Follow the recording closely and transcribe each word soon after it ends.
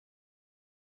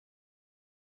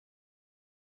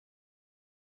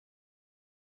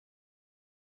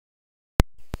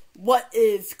What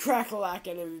is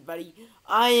crack-a-lackin', everybody?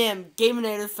 I am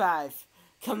Gaminator5,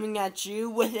 coming at you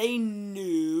with a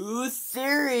new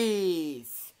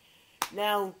series.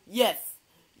 Now,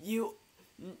 you,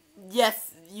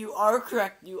 you are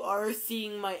correct. You are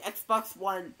seeing my Xbox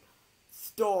One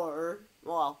store,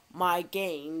 well, my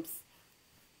games.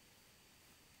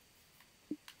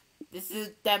 This is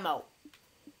a demo.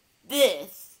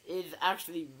 This is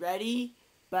actually ready,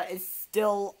 but it's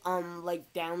still,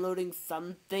 like, downloading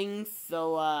some things,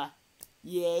 so,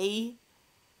 yay.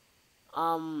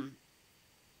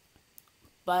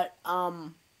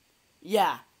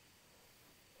 Yeah.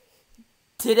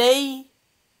 Today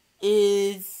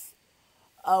is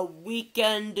a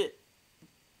weekend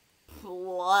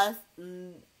plus,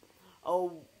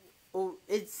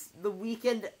 it's the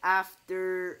weekend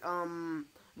after,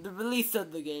 the release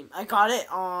of the game. I got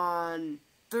it on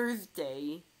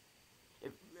Thursday.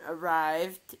 It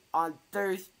arrived on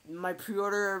Thursday. My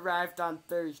pre-order arrived on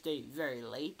Thursday, very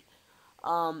late.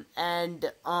 I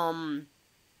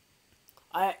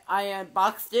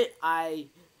unboxed it. I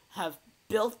have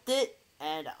built it,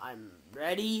 and I'm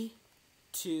ready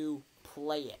to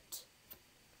play it.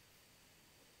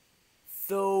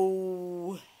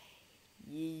 So,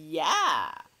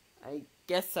 yeah. I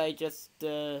guess I just,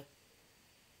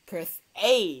 press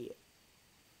A.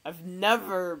 I've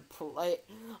never played.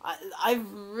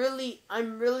 I'm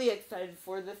really excited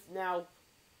for this now.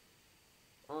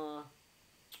 Where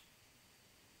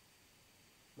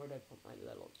did I put my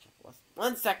little checklist?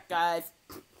 One sec, guys.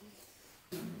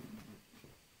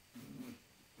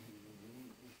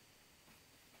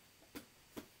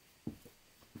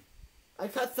 I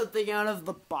cut something out of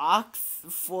the box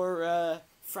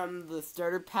from the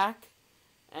starter pack,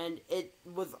 and it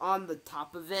was on the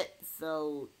top of it,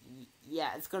 so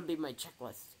yeah, it's gonna be my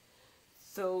checklist.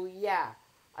 So yeah,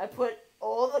 I put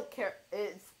all the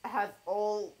it has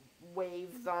all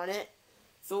waves on it,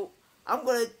 so I'm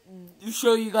gonna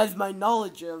show you guys my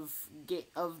knowledge of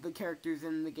the characters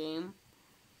in the game.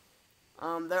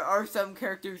 There are some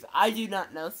characters I do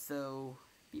not know, so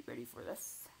be ready for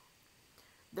this.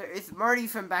 There is Marty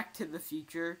from Back to the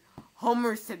Future,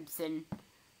 Homer Simpson,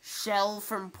 Shell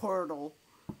from Portal,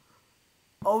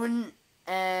 Owen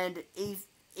and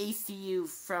ACU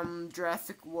from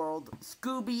Jurassic World,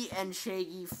 Scooby and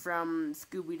Shaggy from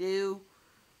Scooby-Doo,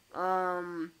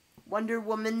 Wonder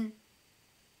Woman,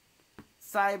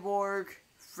 Cyborg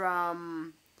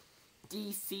from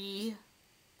DC,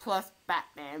 plus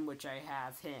Batman, which I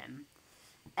have him,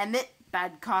 Emmett,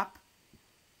 Bad Cop,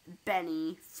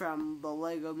 Benny from the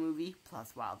Lego Movie,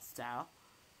 plus Wild Style,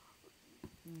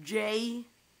 Jay,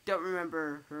 don't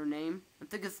remember her name, I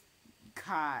think it's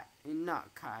Kai,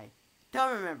 not Kai,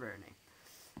 don't remember her name,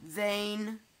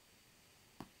 Zane,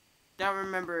 don't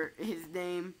remember his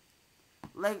name,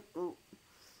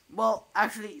 well,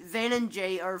 actually, Zane and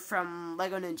Jay are from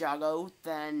Lego Ninjago,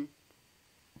 then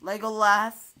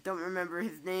Legolas, don't remember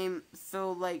his name,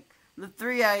 so, like, the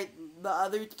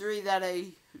other three that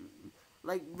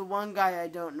like, the one guy I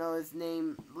don't know his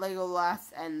name,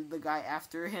 Legolas, and the guy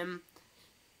after him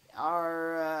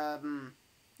are,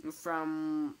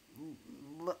 from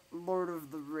Lord of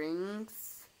the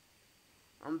Rings.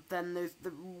 Then there's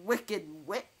the Wicked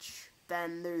Witch.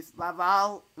 Then there's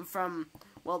Laval from,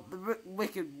 well, the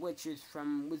Wicked Witch is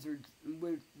from Wizard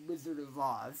of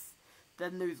Oz.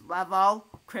 Then there's Laval,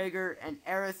 Krager, and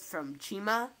Eris from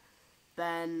Chima.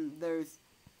 Then there's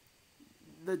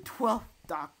the 12th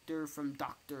Doctor from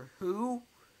Doctor Who.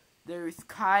 There's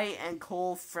Kai and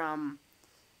Cole from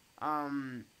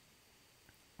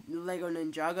Lego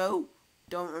Ninjago.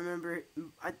 Don't remember.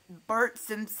 Bart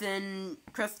Simpson,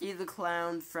 Krusty the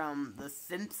Clown from The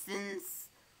Simpsons.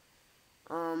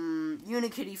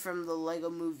 Unikitty from the Lego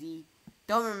Movie.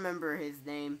 Don't remember his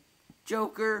name.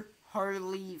 Joker,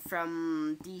 Harley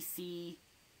from DC.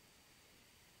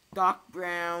 Doc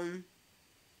Brown.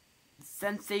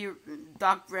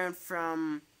 Doc Brown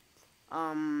from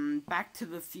Back to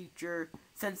the Future,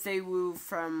 Sensei Wu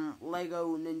from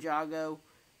Lego Ninjago,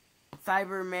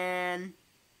 Cyberman,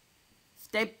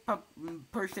 Stay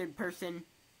Person,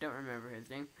 don't remember his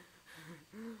name.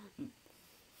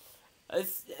 I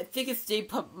think it's Stay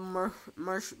Puft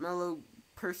Marshmallow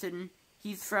Person.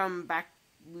 He's from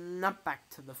not Back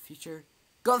to the Future,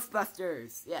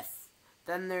 Ghostbusters, yes.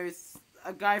 Then there's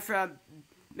a guy from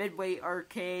Midway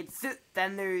Arcade.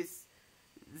 Then there's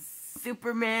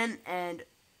Superman and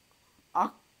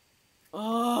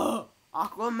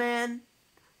Aquaman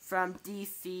from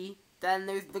DC. Then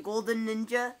there's the Golden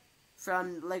Ninja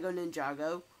from Lego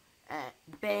Ninjago.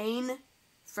 Bane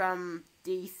from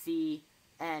DC.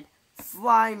 And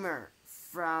Slimer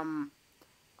from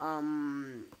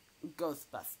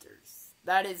Ghostbusters.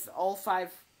 That is all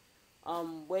 5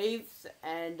 waves,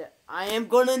 and I am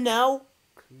gonna now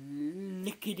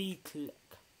clickety click.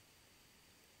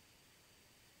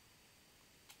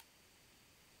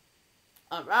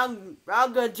 Wrong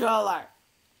controller.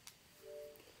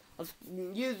 I was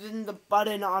using the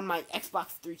button on my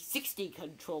Xbox 360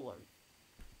 controller.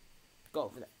 Go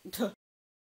over there.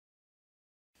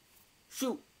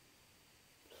 Shoot.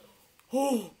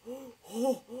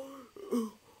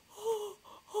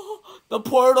 The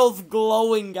portal's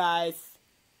glowing, guys.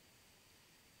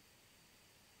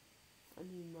 I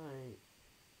need my...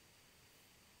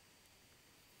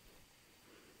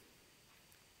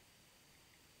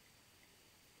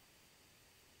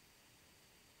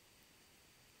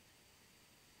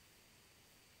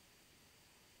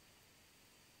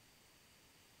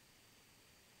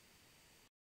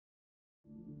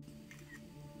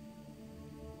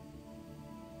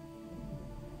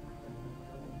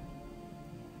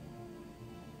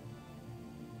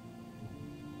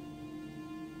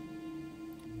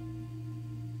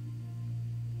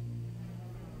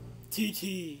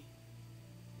 TT.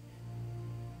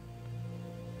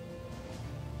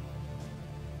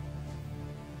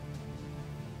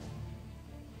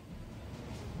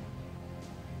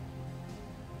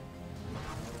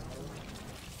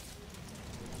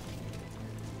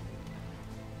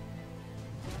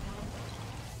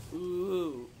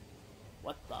 Ooh.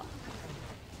 What the?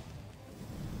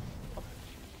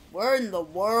 Where in the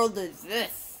world is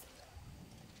this?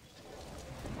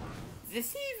 Is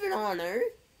this even on Earth?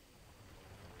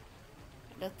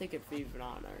 I don't think it's even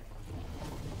on Earth.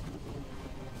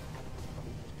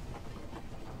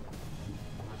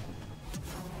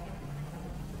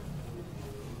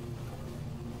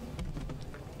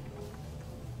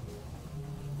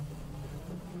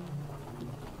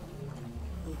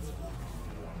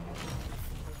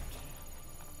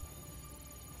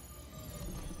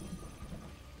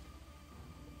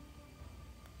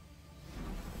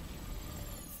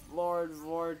 Lord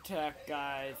Vortex,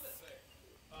 guys.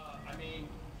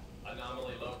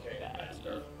 Anomaly located,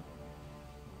 Master.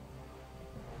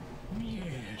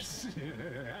 Yes,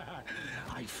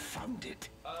 I found it.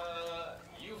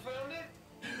 You found it?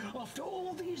 After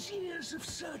all these years of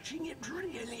searching, it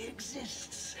really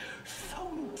exists.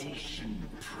 Foundation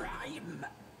Prime.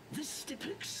 This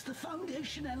depicts the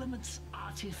Foundation Element's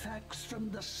artifacts from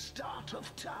the start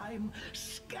of time,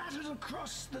 scattered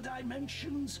across the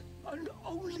dimensions, and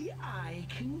only I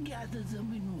can gather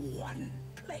them in one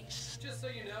place. Just so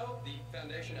you know, the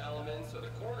Foundation elements are the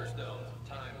cornerstones of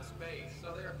time and space,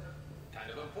 so they're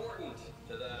kind of important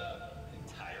to the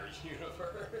entire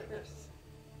universe.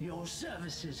 Your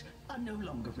services are no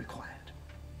longer required.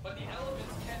 But the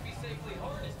elements can't be safely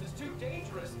harnessed. It's too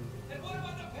dangerous. And what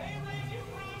about the pay raise you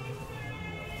promised me?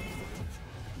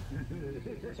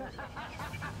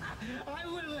 I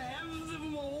will have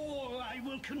them all. I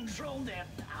will control their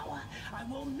power. I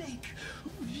will make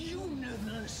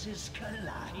universes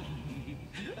collide.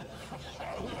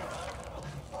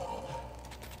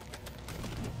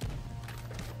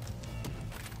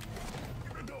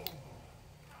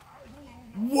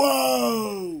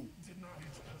 Whoa!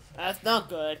 That's not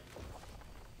good.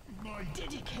 My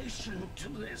dedication to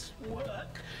this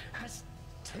work has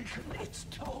taken its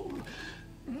toll.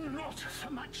 Not for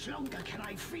much longer can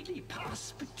I freely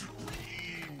pass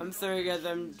between. I'm sorry, guys.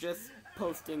 I'm just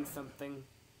posting something.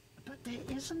 But there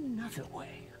is another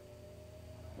way.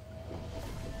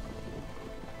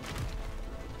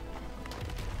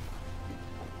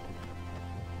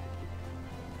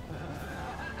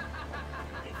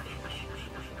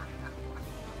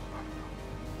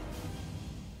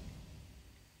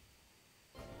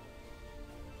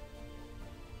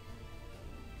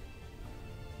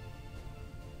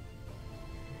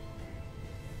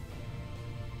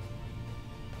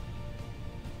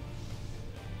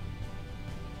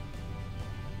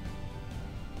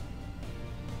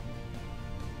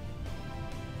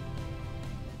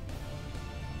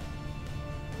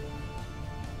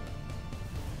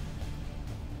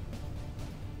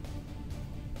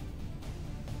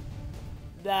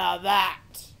 Now that.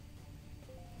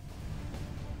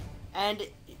 And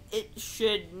it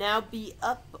should now be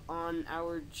up on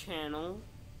our channel.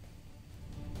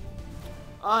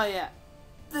 Oh yeah.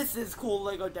 This is cool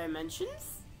Lego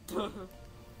Dimensions. I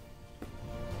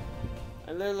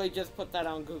literally just put that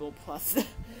on Google Plus.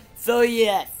 So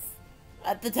yes.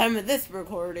 At the time of this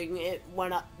recording, it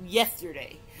went up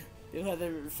yesterday. Because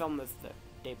I filmed this the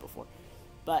day before.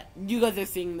 But you guys are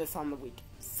seeing this on the weekend.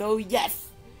 So yes.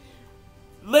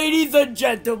 Ladies and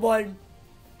gentlemen,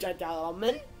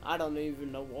 I don't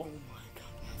even know, oh my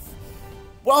goodness.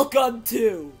 Welcome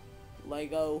to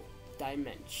Lego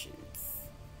Dimensions.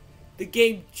 The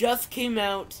game just came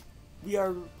out. We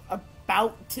are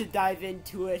about to dive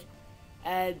into it,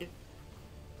 and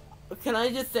can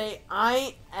I just say,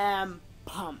 I am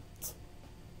pumped.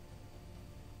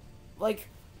 Like,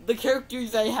 the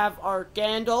characters I have are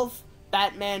Gandalf,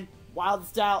 Batman,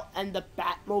 Wildstyle, and the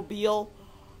Batmobile,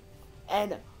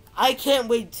 and I can't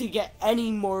wait to get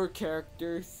any more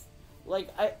characters. Like,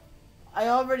 I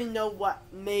already know what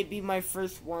may be my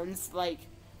first ones. Like,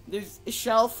 there's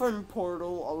Shell from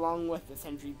Portal, along with the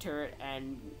Sentry Turret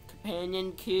and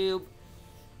Companion Cube,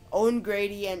 Owen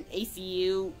Grady and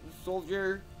ACU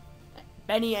Soldier,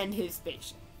 Benny and his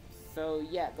spaceship. So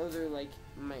yeah, those are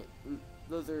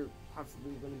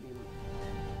possibly going to be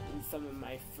some of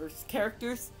my first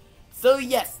characters. So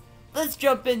yes, let's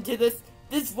jump into this.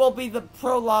 This will be the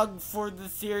prologue for the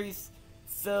series,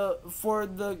 so for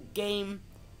the game.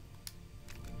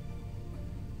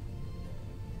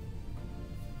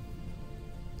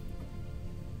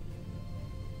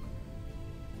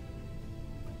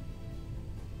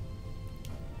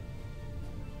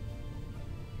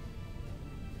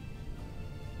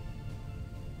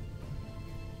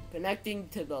 Connecting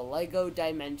to the LEGO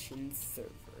Dimensions server.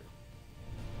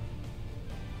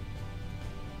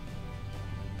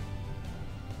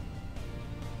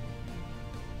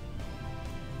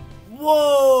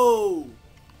 Whoa!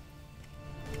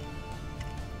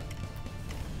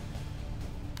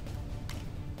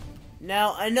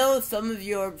 Now, I know some of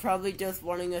you are probably just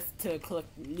wanting us to click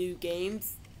new game.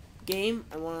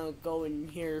 I want to go in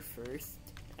here first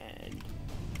and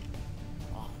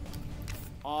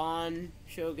on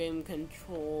show game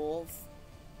controls,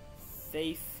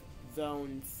 safe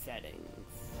zone settings.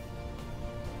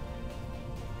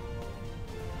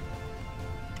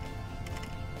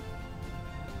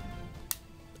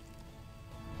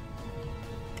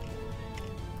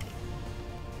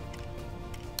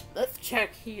 Let's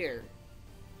check here.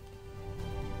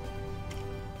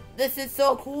 This is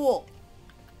so cool.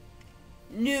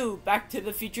 New Back to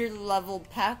the Future level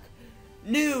pack.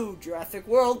 New Jurassic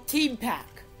World team pack.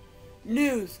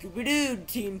 New Scooby-Doo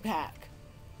team pack.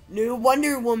 New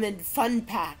Wonder Woman fun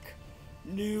pack.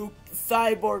 New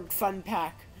Cyborg fun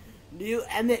pack. New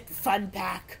Emmett fun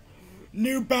pack.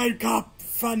 New Bad Cop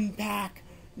fun pack.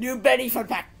 New Benny fun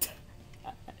pack.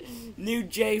 New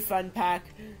Jay fun pack.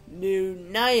 New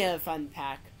Naya fun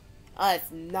pack. Oh, it's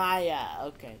Naya.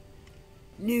 Okay.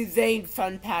 New Zane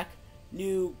fun pack.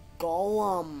 New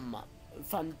Gollum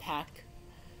fun pack.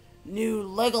 New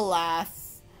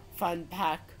Legolas fun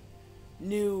pack.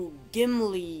 New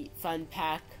Gimli fun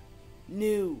pack.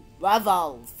 New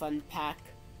Raval fun pack.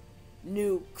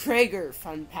 New Krager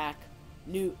fun pack.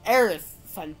 New Aerith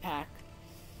fun pack.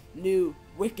 New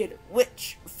Wicked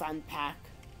Witch fun pack.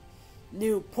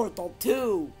 New Portal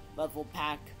 2 level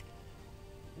pack.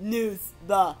 New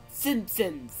The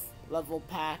Simpsons level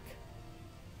pack.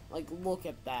 Like, look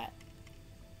at that.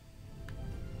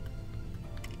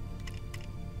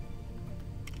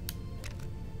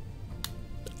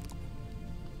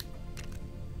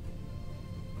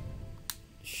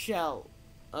 Shell.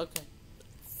 Okay.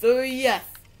 So yes,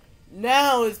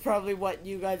 now is probably what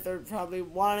you guys are probably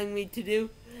wanting me to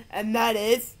do, and that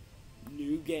is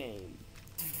new game.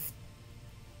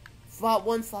 Slot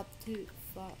 1, slot 2,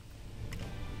 slot.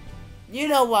 You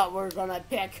know what we're gonna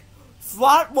pick.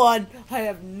 Slot 1, I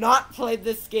have not played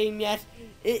this game yet.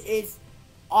 It is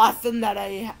awesome that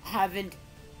I haven't.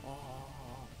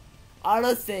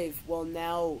 Autosave will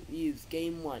now use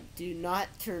game 1. Do not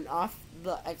turn off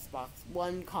the Xbox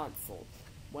One console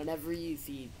whenever you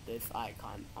see this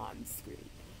icon on screen.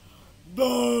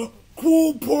 The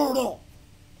cool portal!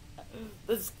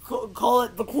 Let's call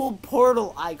it the cool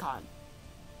portal icon.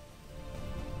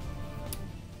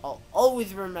 I'll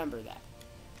always remember that.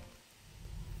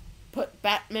 Put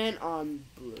Batman on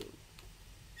blue.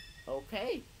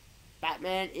 Okay.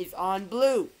 Batman is on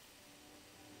blue.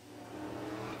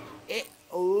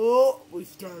 We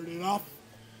started off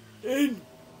in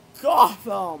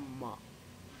Gotham.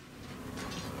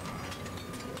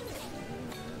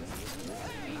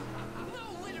 Hey!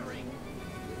 No littering!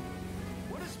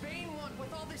 What does Bane want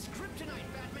with all this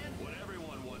kryptonite, Batman? What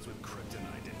everyone wants with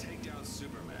kryptonite to take down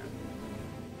Superman.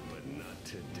 But not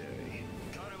today.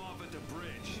 Cut him off at the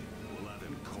bridge. We'll have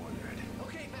him cornered.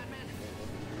 Okay, Batman.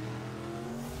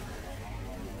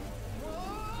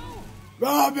 Whoa!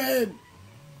 Robin!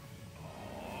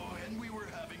 Oh, and we were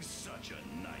having such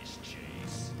a nice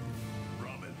chase.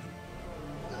 Robin.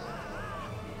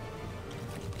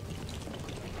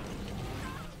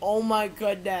 Oh my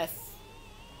goodness.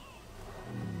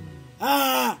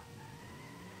 Ah!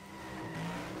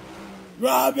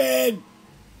 Robin!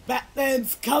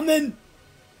 Batman's coming!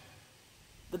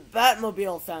 The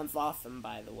Batmobile sounds awesome,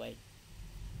 by the way.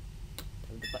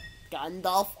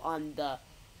 Gandalf on the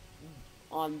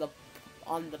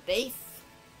base.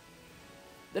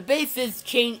 The base is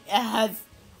changed. It has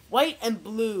white and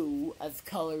blue as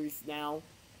colors now.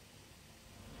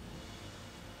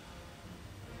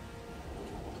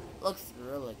 Looks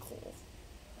really cool.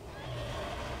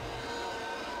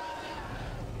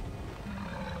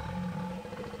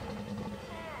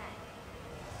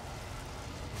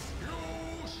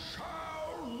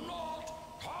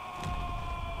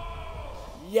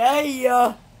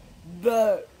 Yeah,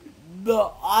 the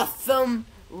awesome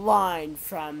line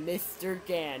from Mr.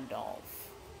 Gandalf.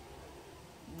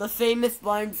 The famous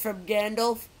line from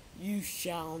Gandalf, "You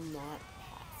shall not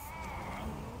pass."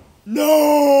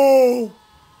 No!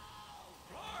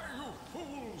 Fly, you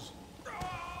fools!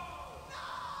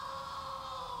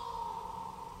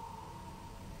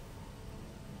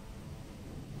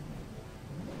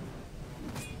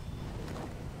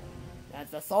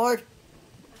 That's a sword.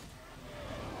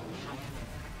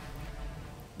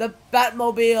 The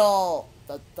Batmobile.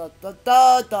 Da da da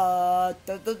da da da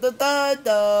da da da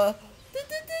da.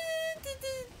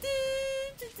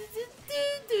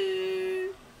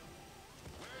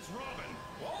 Where's Robin?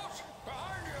 What?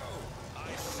 Behind you!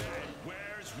 I said,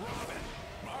 where's Robin?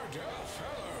 My dear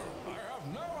fellow, I have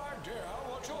no idea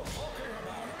what you're talking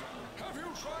about. Have you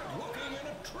tried looking in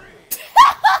a tree?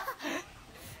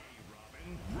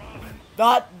 Robin.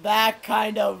 Not that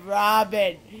kind of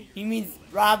Robin. He means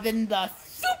Robin the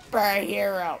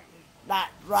superhero, not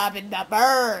Robin the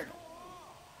bird.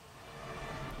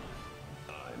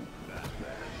 I'm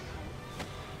Batman.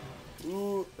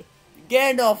 Ooh,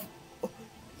 Gandalf,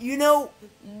 you know,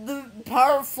 the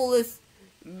powerfulest,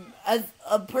 as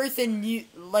a person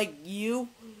like you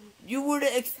would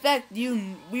expect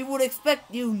we would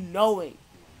expect you knowing.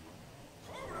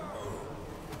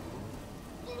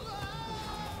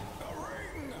 The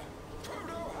ring!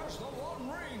 Frodo has the One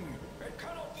Ring! It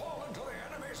cannot fall into the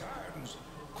enemy's hands!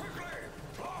 Quickly,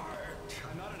 fly!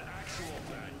 I'm not an actual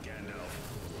Bat, Gandalf.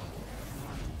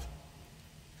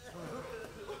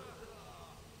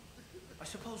 I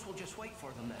suppose we'll just wait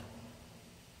for them then.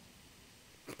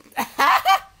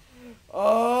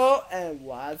 Oh, and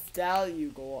watch out,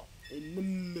 you go in the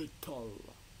middle.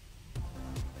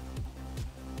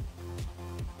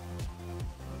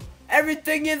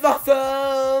 Everything is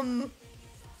awesome!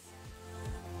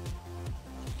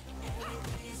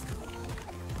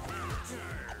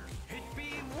 It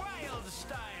be Wild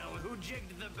Style who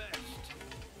jigged the best.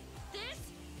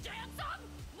 This dance-off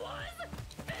was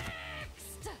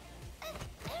fixed!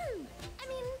 I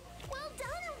mean, well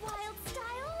done, Wild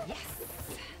Style! Yes.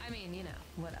 I mean, you know,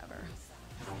 whatever.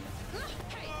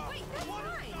 Hey, wait, that's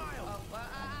mine!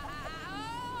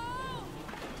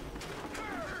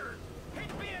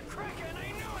 It be a kraken,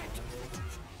 I knew it!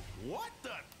 What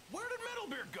the? Where did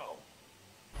Metalbeard go?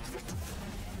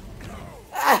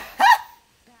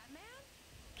 Batman?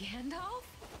 Gandalf?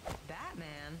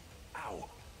 Batman? Ow!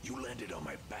 You landed on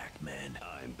my back, man.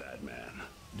 I'm Batman.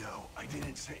 No, I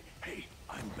didn't say. Hey,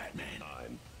 I'm Batman.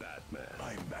 I'm Batman.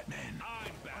 I'm Batman.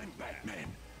 I'm Batman.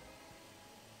 Batman.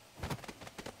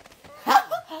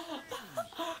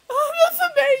 Oh, that's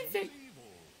amazing!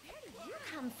 Where did you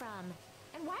come from?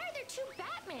 And why are there two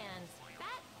Batmans?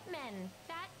 Batmen's?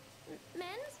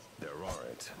 There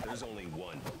aren't. There's only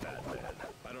one Batman.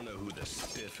 I don't know who the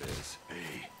stiff is.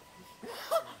 Hey.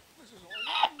 This is all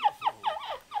wonderful.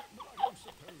 But I don't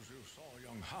suppose you saw a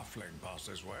young halfling pass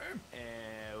this way.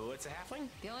 What's a halfling?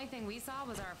 The only thing we saw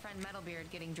was our friend Metalbeard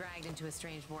getting dragged into a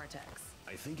strange vortex.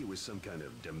 I think it was some kind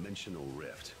of dimensional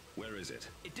rift. Where is it?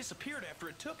 It disappeared after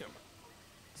it took him.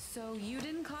 So you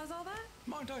didn't cause all that?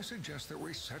 Might I suggest that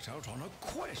we set out on a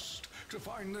quest to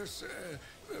find this,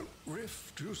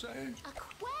 rift, you say? A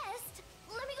quest?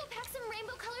 Let me go pack some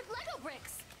rainbow-colored Lego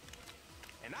bricks.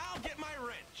 And I'll get my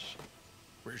wrench.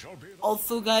 We shall be the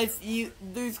Also, guys,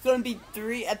 there's gonna be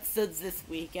 3 episodes this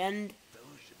weekend.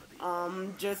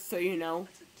 Just so you know.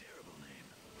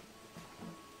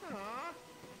 Huh?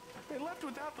 They left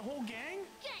without the whole gang?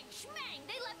 Gang schmang,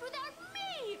 they left without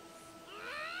me!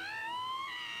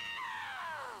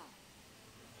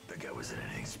 The guy wasn't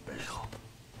anything special.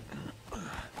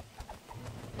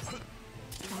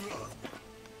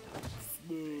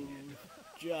 Smooth.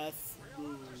 Just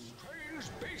smooth. Strange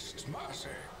beast's mercy,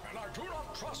 and I do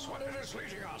not trust what it is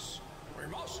leading us. We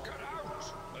must get out.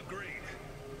 Agreed.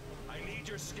 I need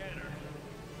your scanner.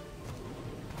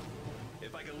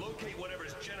 If I can locate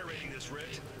whatever's generating this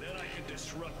rift, then I can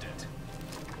disrupt it.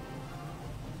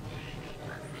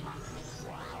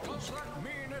 Does that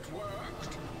mean it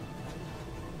worked?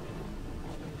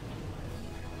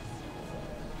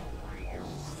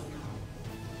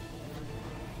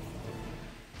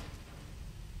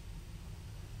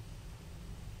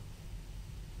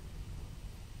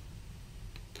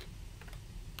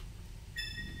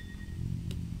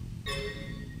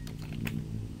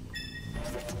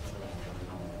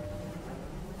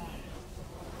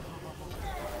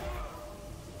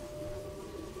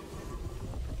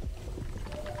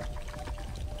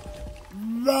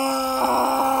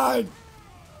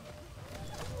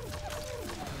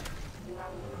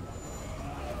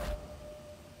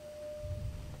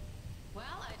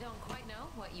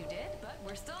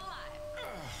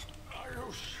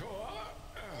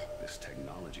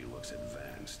 technology looks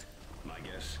advanced. My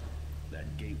guess,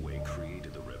 that gateway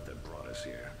created the rift that brought us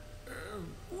here.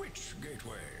 Which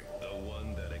gateway? The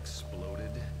one that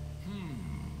exploded?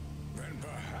 Then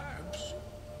perhaps...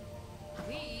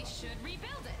 We should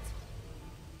rebuild it.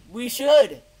 We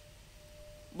should!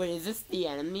 Wait, is this the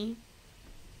enemy?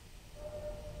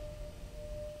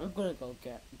 I'm gonna go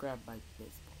grab my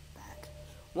baseball bat.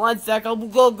 1 sec, I'm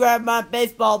gonna go grab my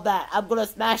baseball bat. I'm gonna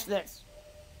smash this.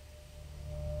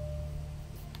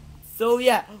 So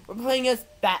yeah, we're playing as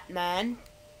Batman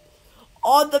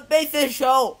on the Basis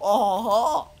Show.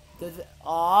 Oh, does it?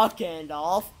 Oh,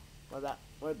 Gandalf. What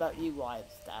about you,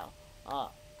 Wildstyle?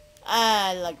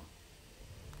 And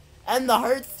the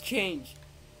hearts change.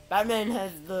 Batman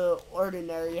has the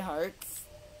ordinary hearts.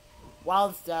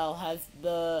 Wildstyle has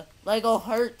the Lego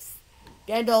hearts.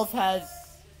 Gandalf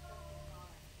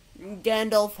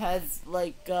has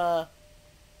like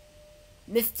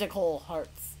mystical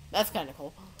hearts. That's kind of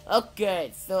cool.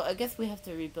 Okay, so I guess we have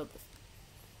to rebuild this.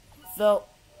 So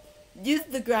use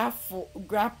the grapple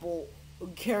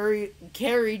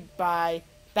carried by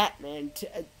Batman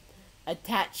to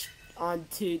attach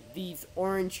onto these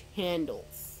orange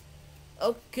handles.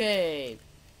 Okay.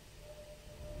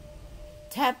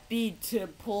 Tap B to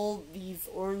pull these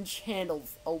orange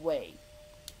handles away.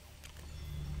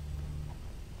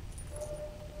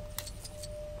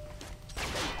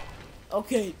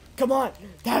 Okay, come on.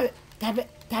 Tap it, tap it,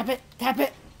 tap it, tap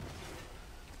it.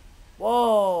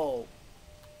 Whoa.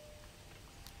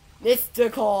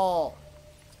 Mystical.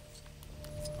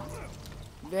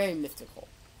 Very mystical.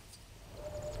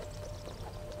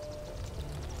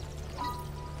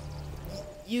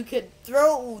 You could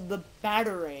throw the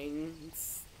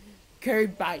batarangs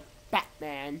carried by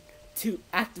Batman to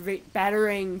activate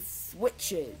batarang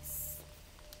switches.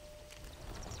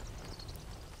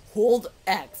 Hold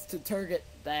X to target,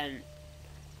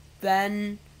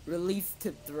 then release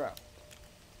to throw.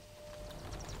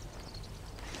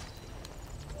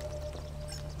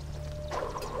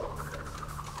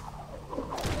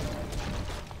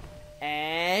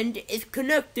 And it's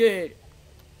connected.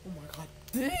 Oh my god.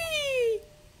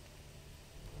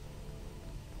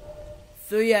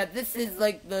 So yeah, this is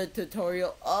like the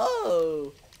tutorial.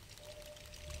 Oh.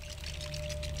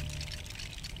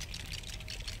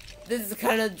 This is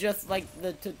kind of just like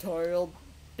the tutorial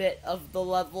bit of the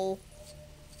level.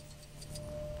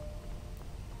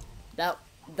 That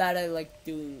I like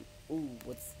doing. Ooh,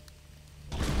 what's...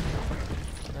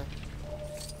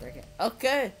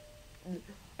 Okay.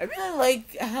 I really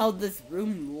like how this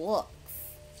room looks.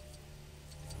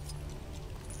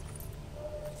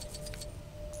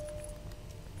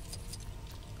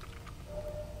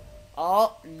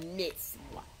 Oh, miss.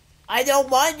 I don't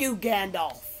want you,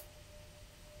 Gandalf.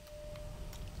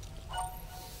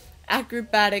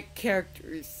 Acrobatic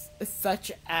characters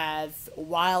such as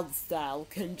Wildstyle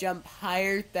can jump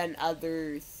higher than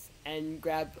others and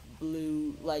grab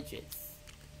blue ledges.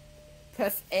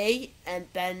 Press A and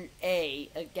then A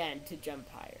again to jump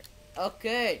higher.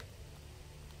 Okay.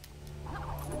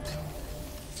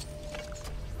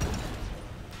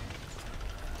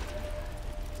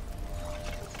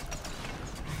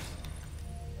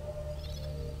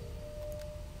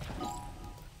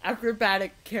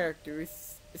 Acrobatic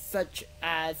characters such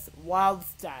as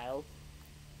Wildstyle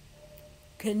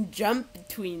can jump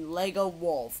between Lego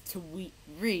walls to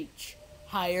reach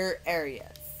higher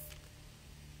areas.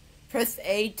 Press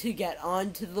A to get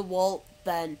onto the wall,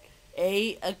 then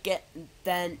A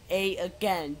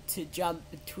again to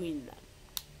jump between them.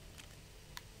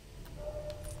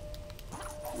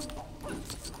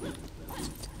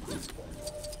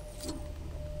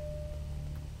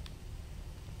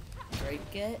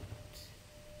 Break it.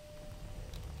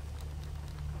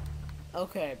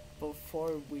 Okay,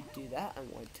 before we do that, I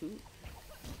want to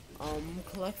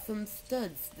collect some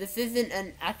studs. This isn't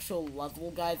an actual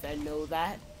level, guys, I know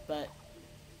that, but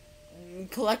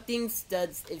collecting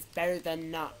studs is better than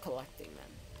not collecting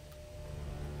them.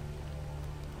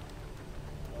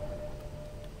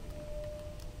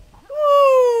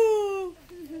 Woo!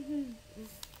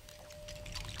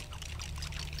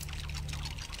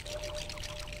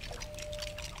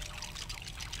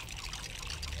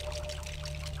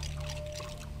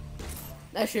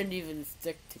 That shouldn't even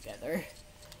stick together.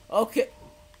 Okay.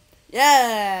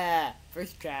 Yeah!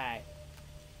 First try.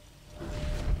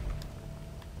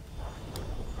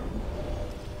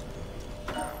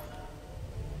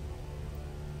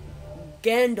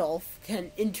 Gandalf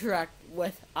can interact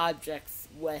with objects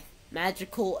with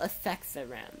magical effects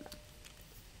around them.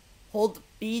 Hold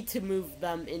B to move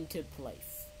them into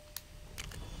place.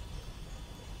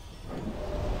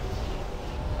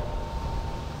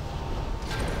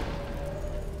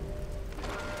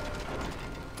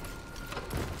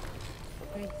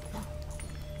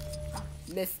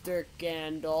 Mr.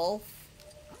 Gandalf.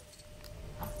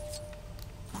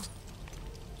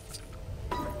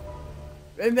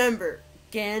 Remember,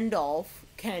 Gandalf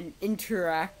can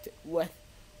interact with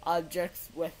objects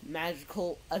with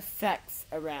magical effects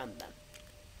around them.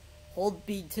 Hold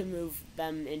B to move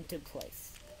them into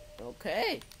place.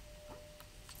 Okay.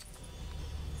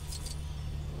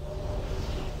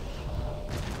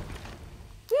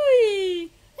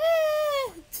 Whee!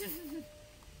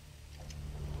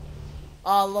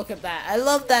 Oh, look at that. I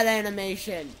love that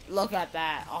animation. Look at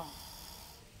that. Oh.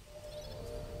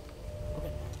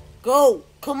 Okay. Go!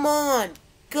 Come on!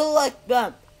 Collect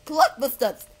them! Collect the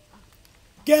studs!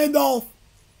 Gandalf!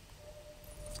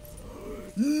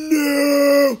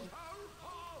 No!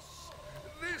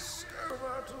 This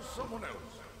over to someone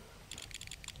else.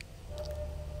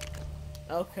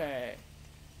 Okay.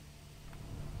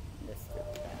 Mr.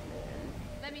 Batman.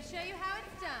 Let me show you how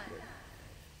it's done.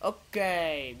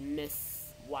 Okay,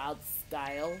 Miss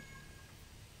Wildstyle.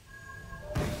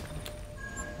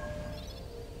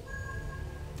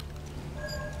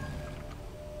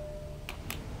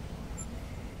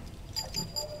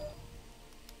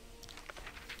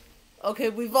 Okay,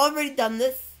 we've already done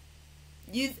this.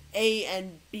 Use A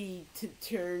and B to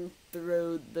turn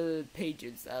through the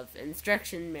pages of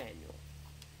instruction manual.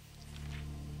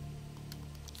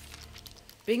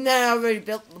 Being that I already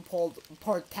built the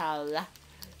portal,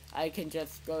 I can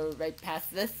just go right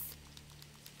past this.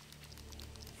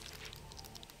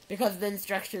 Because the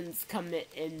instructions come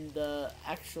in the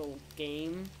actual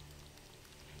game.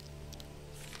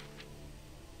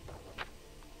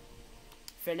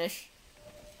 Finish.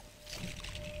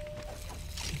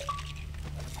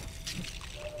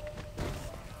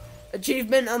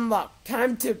 Achievement unlocked.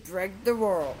 Time to break the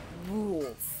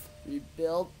rules.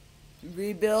 Rebuild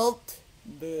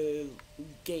the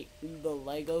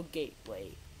Lego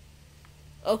gateway.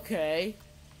 Okay.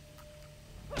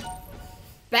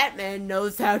 Batman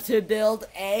knows how to build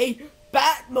a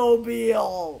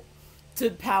Batmobile to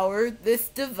power this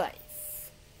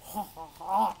device.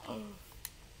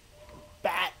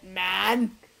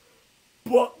 Batman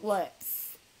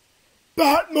booklets.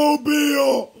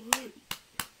 Batmobile.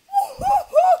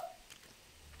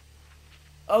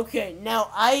 Okay, now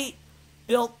I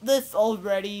built this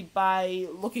already by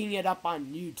looking it up on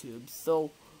YouTube,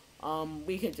 so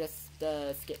we could just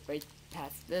skip right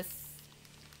past this.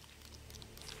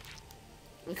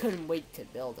 We couldn't wait to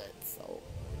build it, so.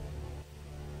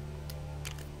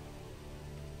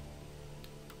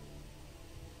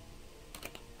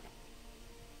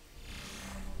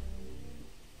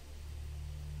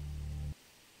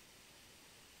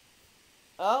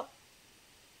 Oh.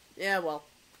 Yeah, well.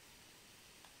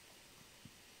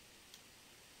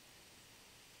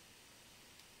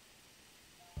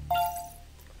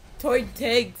 Toy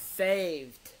tag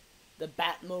saved. The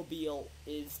Batmobile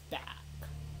is back.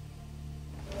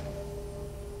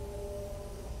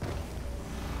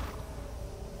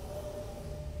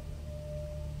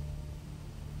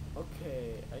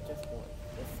 Okay, I just want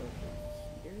this over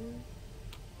here.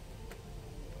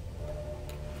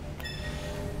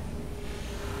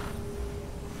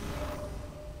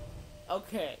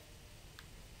 Okay.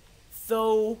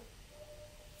 So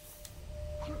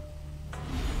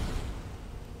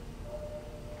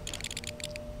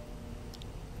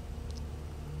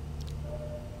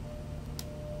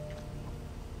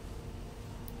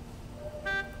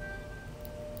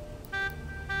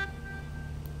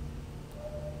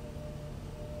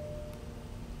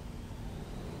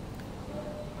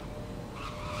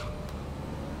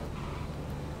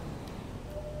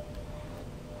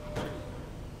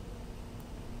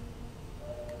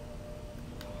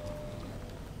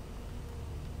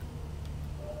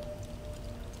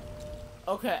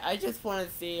okay, I just want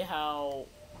to see how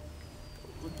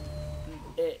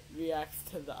it reacts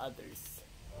to the others.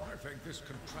 I think this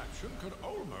contraption could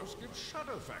almost give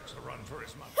Shadowfax a run for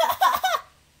his money.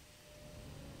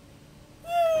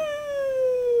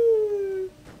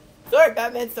 Sorry,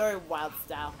 Batman. Sorry,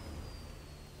 Wildstyle.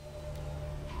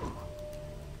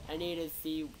 I need to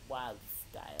see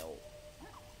Wildstyle.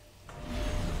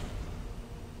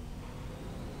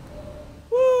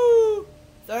 Woo!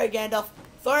 Sorry, Gandalf.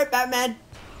 Sorry, Batman.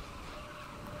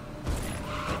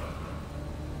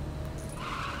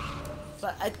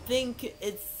 But I think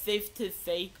it's safe to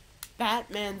say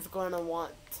Batman's gonna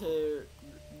want to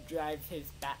drive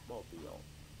his Batmobile.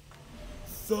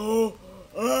 So,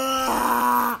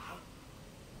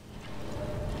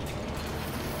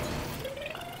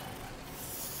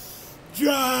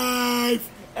 drive!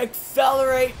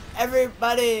 Accelerate,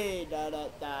 everybody! Da da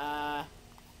da.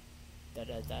 Da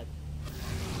da da.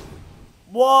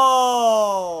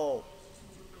 Whoa!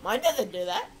 Mine doesn't do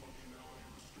that.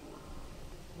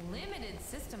 Limited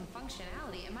system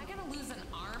functionality. Am I gonna lose an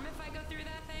arm if I go through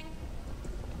that thing?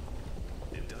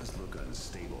 It does look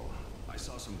unstable. I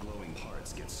saw some glowing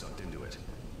parts get sucked into it.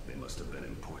 They must have been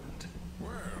important.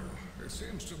 Well, it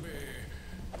seems to be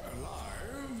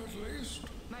alive, at least.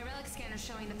 My relic scanner's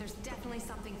showing that there's definitely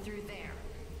something through there.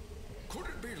 Could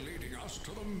it be leading us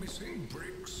to the missing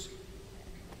bricks?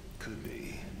 Could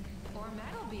be. Or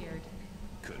Metalbeard.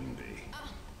 Couldn't be.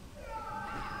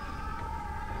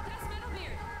 That's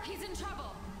Metalbeard! He's in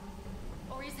trouble!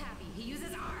 Or he's happy. He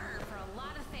uses R for a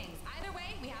lot of things. Either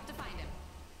way, we have to find him.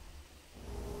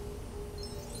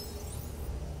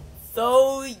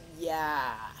 So,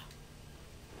 yeah.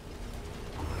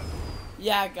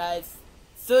 Yeah, guys.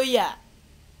 So, yeah.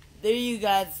 There you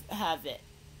guys have it.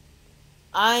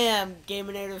 I am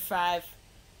Gaminator5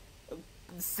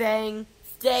 saying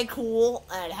stay cool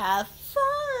and have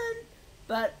fun.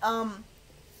 But,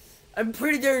 I'm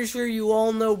pretty darn sure you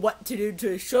all know what to do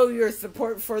to show your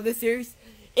support for the series.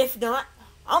 If not,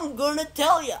 I'm gonna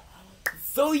tell ya.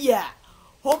 So yeah,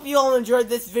 hope you all enjoyed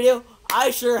this video.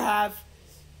 I sure have.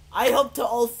 I hope to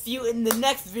all see you in the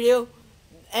next video.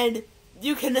 And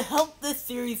you can help this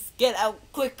series get out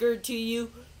quicker to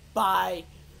you by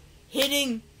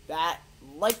hitting that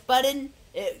like button.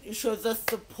 It shows us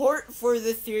support for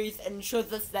this series and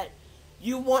shows us that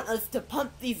you want us to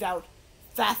pump these out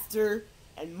faster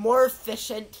and more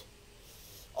efficient.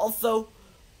 Also,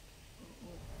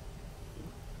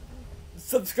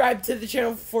 subscribe to the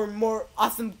channel for more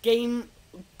awesome game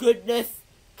goodness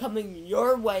coming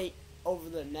your way over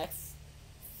the next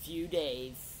few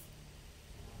days.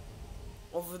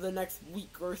 Over the next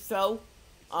week or so.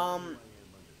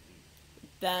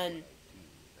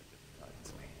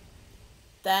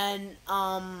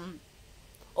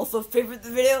 Also favorite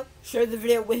the video, share the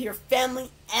video with your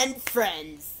family and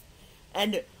friends.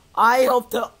 And I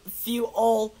hope to see you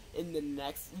all in the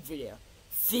next video.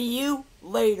 See you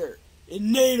later.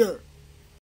 Inator.